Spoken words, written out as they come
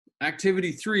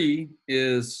Activity 3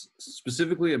 is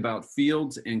specifically about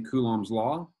fields and Coulomb's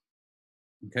law.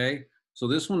 Okay, so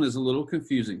this one is a little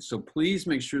confusing. So please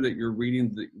make sure that you're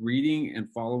reading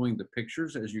and following the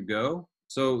pictures as you go.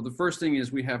 So the first thing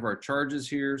is we have our charges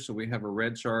here. So we have a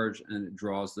red charge and it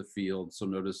draws the field. So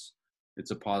notice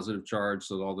it's a positive charge,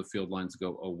 so all the field lines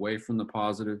go away from the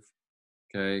positive.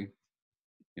 Okay,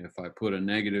 if I put a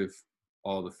negative,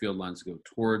 all the field lines go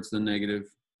towards the negative.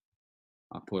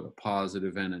 I'll put a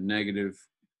positive and a negative.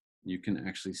 You can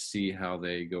actually see how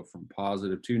they go from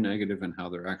positive to negative and how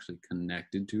they're actually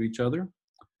connected to each other.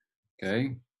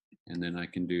 Okay, and then I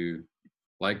can do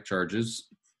like charges.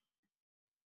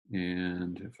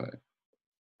 And if I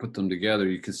put them together,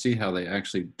 you can see how they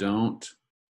actually don't,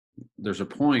 there's a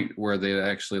point where they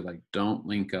actually like don't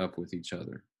link up with each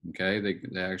other. Okay,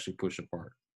 they actually push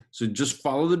apart. So just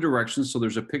follow the directions. So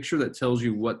there's a picture that tells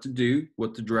you what to do,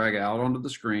 what to drag out onto the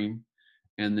screen,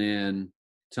 and then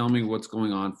tell me what's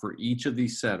going on for each of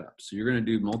these setups. So you're going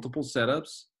to do multiple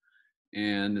setups,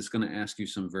 and it's going to ask you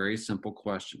some very simple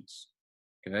questions.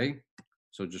 Okay,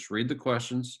 so just read the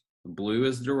questions. The blue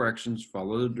is directions.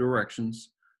 Follow the directions.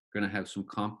 We're going to have some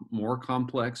more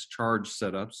complex charge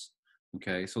setups.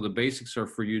 Okay, so the basics are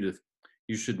for you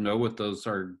should know what those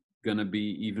are going to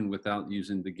be even without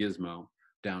using the gizmo.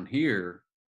 Down here,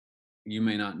 you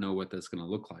may not know what that's going to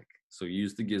look like. So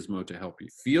use the gizmo to help you.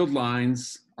 Field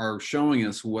lines are showing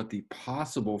us what the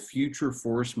possible future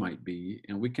force might be,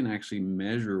 and we can actually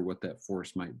measure what that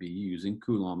force might be using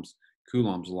Coulomb's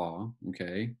law,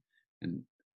 okay?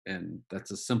 And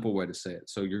that's a simple way to say it.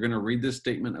 So you're going to read this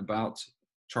statement about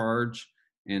charge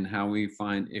and how we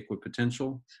find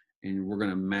equipotential, and we're going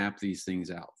to map these things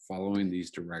out following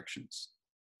these directions.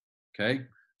 Okay?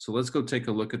 So let's go take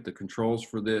a look at the controls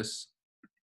for this.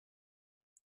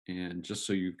 And just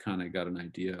so you kind of got an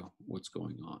idea what's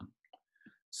going on.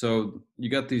 So you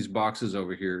got these boxes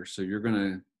over here. So you're going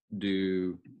to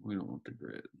do, we don't want the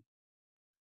grid,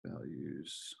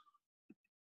 values,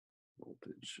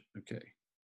 voltage. Okay.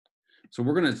 So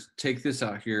we're going to take this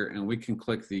out here and we can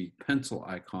click the pencil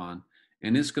icon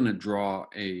and it's going to draw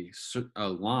a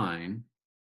line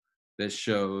that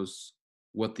shows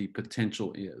what the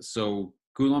potential is. So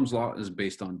Coulomb's law is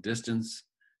based on distance.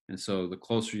 And so the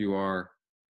closer you are,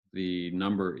 the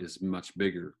number is much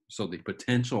bigger. So the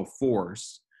potential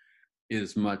force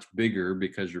is much bigger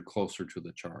because you're closer to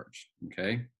the charge,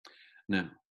 okay? Now,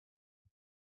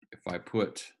 if I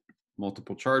put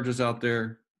multiple charges out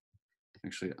there,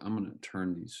 actually, I'm gonna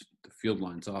turn the field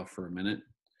lines off for a minute.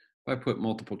 If I put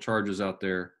multiple charges out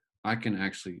there, I can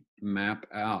actually map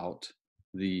out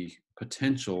the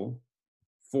potential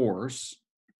force.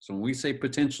 So when we say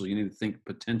potential, you need to think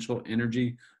potential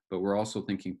energy, but we're also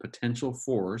thinking potential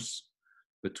force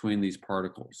between these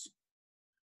particles,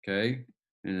 okay?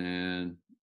 And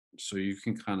so you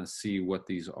can kind of see what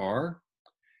these are.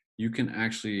 You can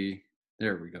actually,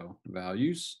 there we go,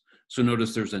 values. So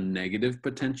notice there's a negative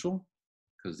potential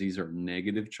because these are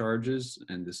negative charges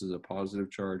and this is a positive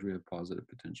charge, we have positive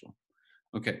potential.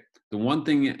 Okay,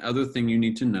 the other thing you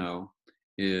need to know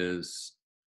is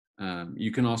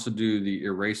you can also do the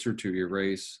eraser to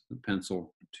erase, the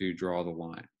pencil to draw the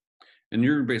line. And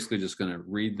you're basically just going to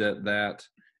read that,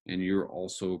 and you're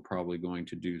also probably going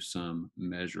to do some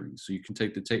measuring. So you can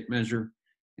take the tape measure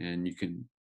and you can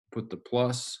put the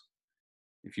plus.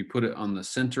 If you put it on the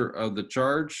center of the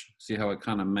charge, see how it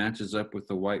kind of matches up with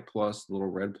the white plus, the little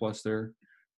red plus there?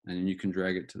 And then you can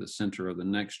drag it to the center of the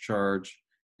next charge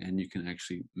and you can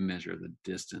actually measure the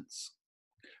distance.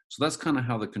 So that's kind of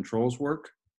how the controls work,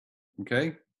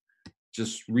 okay?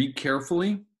 Just read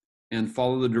carefully and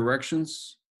follow the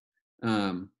directions.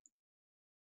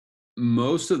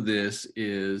 Most of this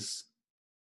is,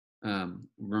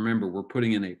 remember, we're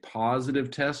putting in a positive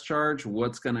test charge.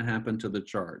 What's going to happen to the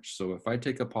charge? So if I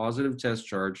take a positive test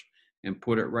charge and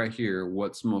put it right here,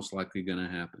 what's most likely going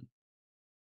to happen?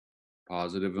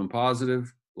 Positive and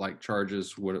positive, like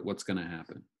charges, what's going to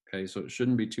happen? Okay, so it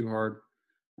shouldn't be too hard,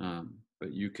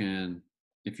 but you can,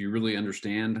 if you really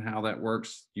understand how that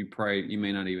works, you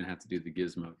may not even have to do the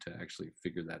gizmo to actually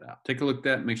figure that out. Take a look at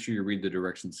that, make sure you read the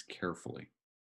directions carefully.